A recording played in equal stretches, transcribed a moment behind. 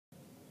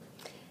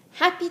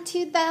Happy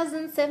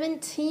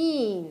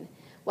 2017!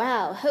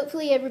 Wow,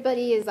 hopefully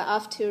everybody is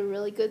off to a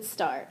really good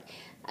start.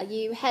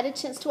 You had a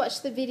chance to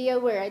watch the video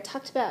where I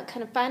talked about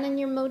kind of finding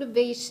your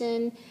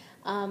motivation.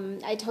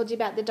 I told you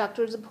about the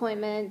doctor's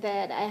appointment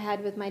that I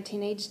had with my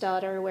teenage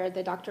daughter where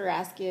the doctor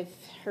asked if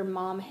her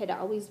mom had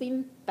always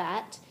been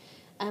fat.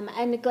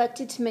 I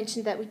neglected to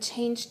mention that we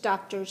changed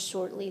doctors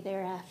shortly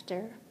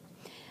thereafter.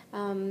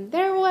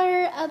 There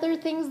were other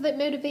things that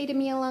motivated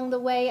me along the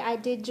way. I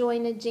did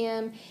join a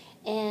gym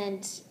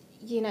and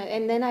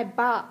then I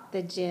bought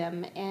the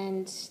gym,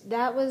 and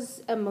that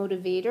was a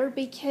motivator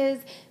because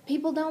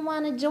people don't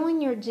want to join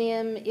your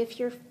gym if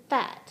you're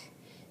fat.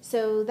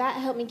 So that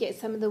helped me get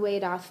some of the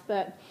weight off.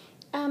 But,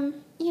 I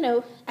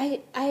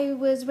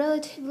was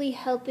relatively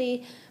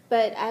healthy,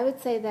 but I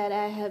would say that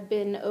I have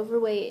been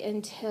overweight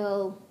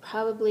until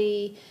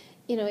probably,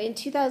 in late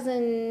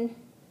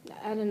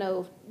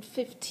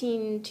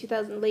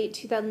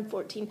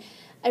 2014,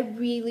 I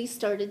really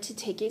started to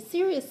take it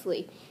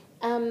seriously.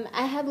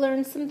 I have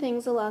learned some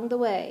things along the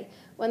way.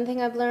 One thing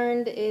I've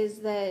learned is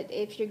that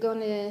if you're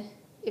going to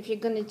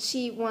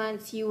cheat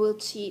once, you will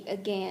cheat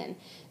again.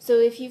 So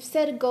if you've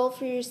set a goal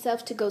for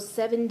yourself to go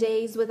 7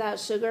 days without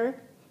sugar,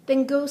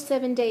 then go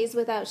 7 days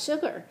without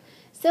sugar.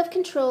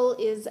 Self-control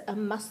is a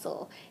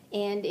muscle,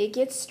 and it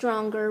gets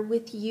stronger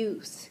with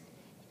use.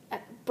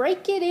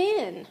 Break it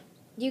in.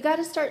 You got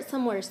to start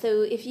somewhere.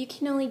 So if you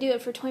can only do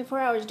it for 24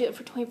 hours, do it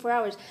for 24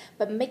 hours.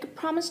 But make a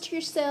promise to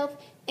yourself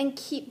and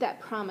keep that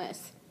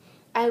promise.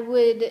 I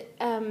would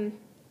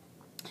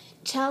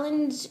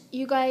challenge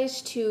you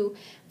guys to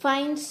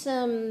find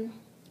some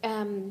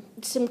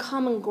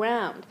common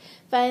ground.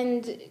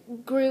 Find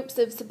groups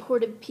of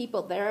supportive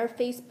people. There are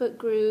Facebook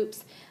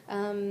groups.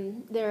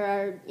 There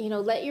are,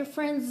 let your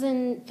friends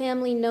and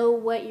family know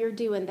what you're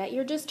doing, that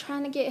you're just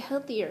trying to get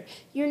healthier.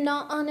 You're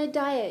not on a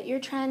diet. You're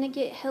trying to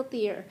get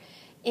healthier.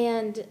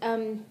 And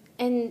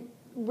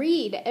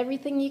read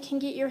everything you can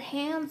get your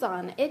hands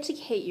on.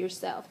 Educate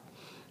yourself.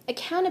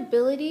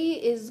 Accountability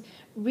is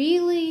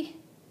really,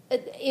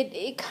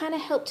 it kind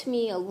of helped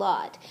me a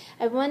lot.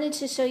 I wanted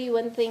to show you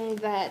one thing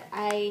that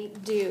I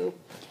do.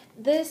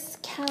 This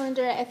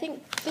calendar, I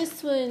think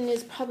this one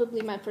is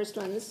probably my first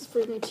one. This is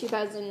from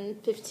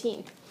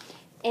 2015.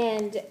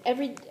 And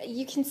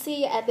you can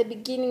see at the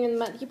beginning of the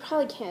month, you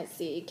probably can't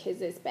see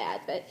because it's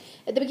bad, but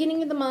at the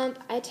beginning of the month,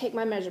 I take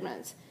my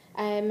measurements.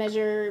 I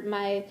measure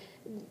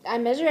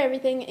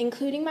everything,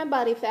 including my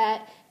body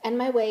fat and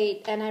my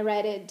weight, and I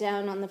write it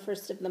down on the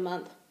first of the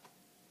month.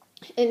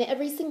 And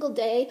every single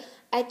day,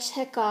 I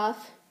check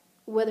off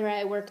whether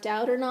I worked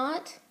out or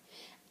not.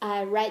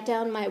 I write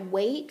down my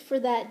weight for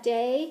that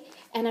day,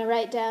 and I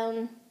write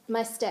down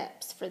my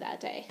steps for that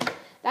day.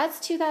 That's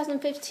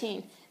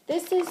 2015.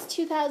 This is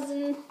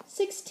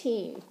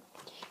 2016.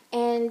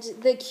 And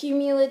the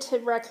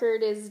cumulative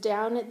record is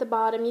down at the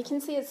bottom. You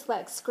can see it's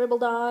like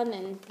scribbled on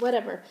and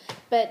whatever.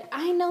 But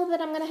I know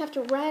that I'm going to have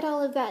to write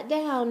all of that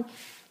down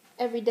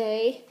every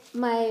day,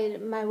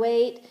 my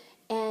weight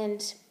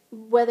and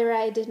whether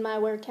I did my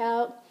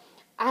workout.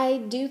 I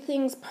do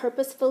things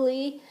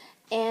purposefully,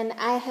 and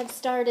I have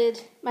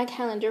started my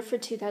calendar for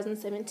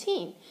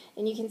 2017.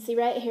 And you can see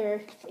right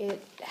here,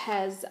 it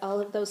has all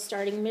of those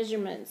starting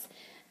measurements.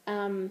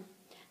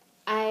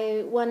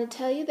 I want to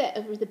tell you that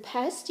over the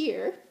past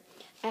year,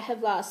 I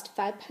have lost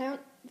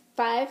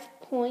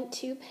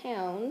 5.2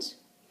 pounds,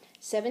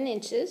 7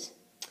 inches,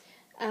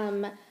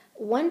 1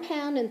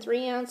 pound and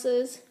 3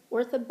 ounces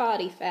worth of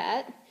body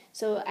fat.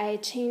 So I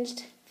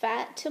changed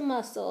fat to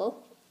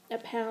muscle, 1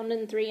 pound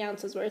and 3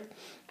 ounces worth.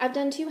 I've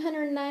done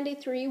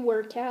 293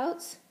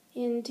 workouts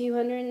in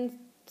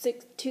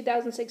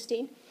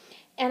 2016,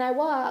 and I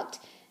walked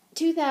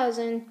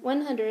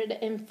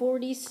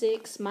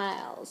 2,146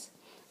 miles.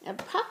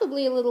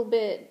 Probably a little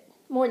bit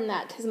more than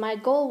that, because my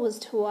goal was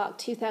to walk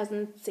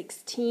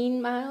 2,016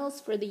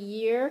 miles for the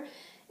year,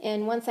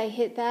 and once I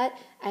hit that,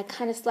 I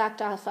kind of slacked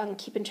off on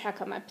keeping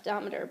track on my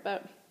pedometer,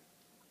 but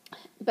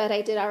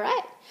I did all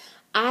right.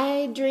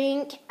 I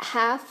drink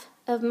half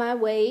of my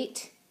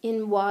weight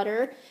in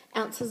water,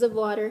 ounces of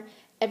water,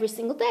 every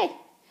single day.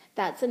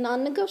 That's a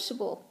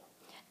non-negotiable.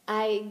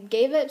 I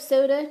gave up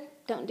soda.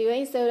 Don't do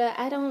any soda.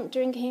 I don't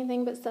drink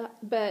anything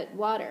but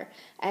water.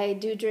 I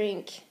do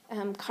drink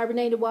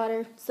carbonated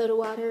water, soda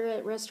water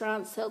at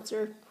restaurants,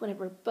 seltzer,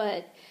 whatever,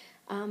 but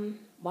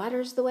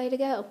water's the way to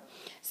go.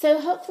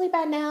 So hopefully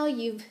by now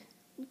you've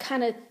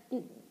kind of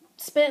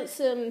spent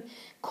some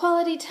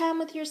quality time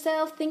with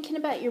yourself, thinking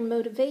about your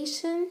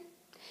motivation.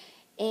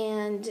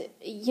 And,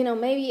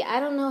 maybe,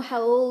 I don't know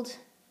how old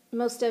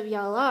most of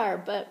y'all are,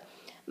 but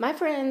my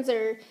friends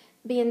are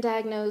being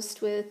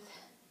diagnosed with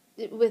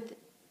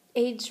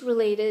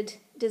age-related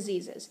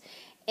diseases.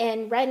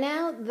 And right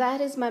now,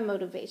 that is my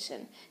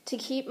motivation, to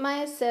keep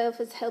myself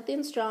as healthy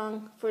and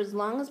strong for as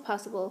long as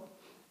possible.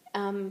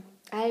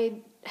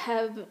 I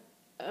have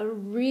a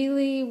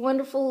really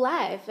wonderful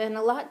life and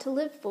a lot to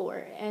live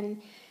for,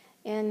 and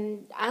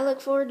I look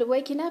forward to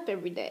waking up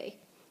every day.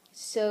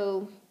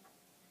 So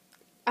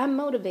I'm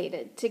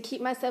motivated to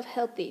keep myself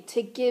healthy,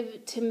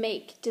 to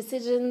make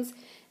decisions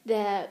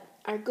that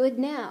are good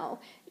now.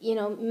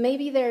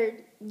 Maybe they're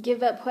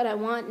give up what I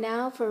want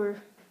now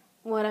for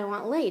what I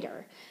want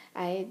later.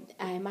 I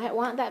might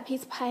want that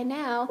piece of pie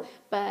now,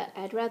 but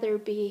I'd rather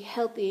be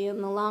healthy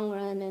in the long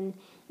run and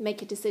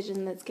make a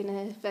decision that's going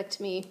to affect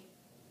me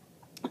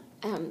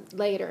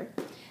later.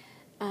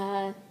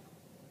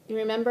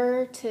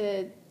 Remember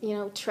to,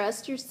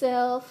 trust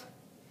yourself,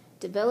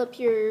 develop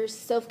your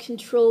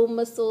self-control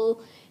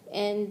muscle,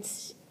 and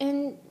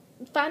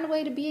find a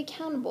way to be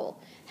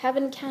accountable. Have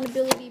an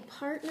accountability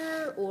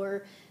partner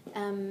or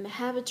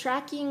have a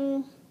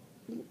tracking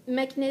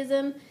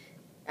mechanism.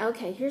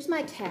 Okay, here's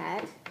my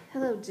cat.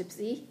 Hello,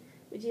 Gypsy.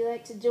 Would you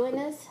like to join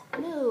us?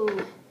 No,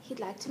 he'd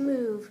like to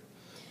move.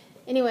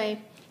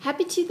 Anyway,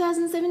 happy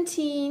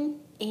 2017,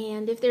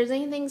 and if there's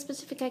anything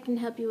specific I can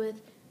help you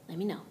with, let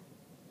me know.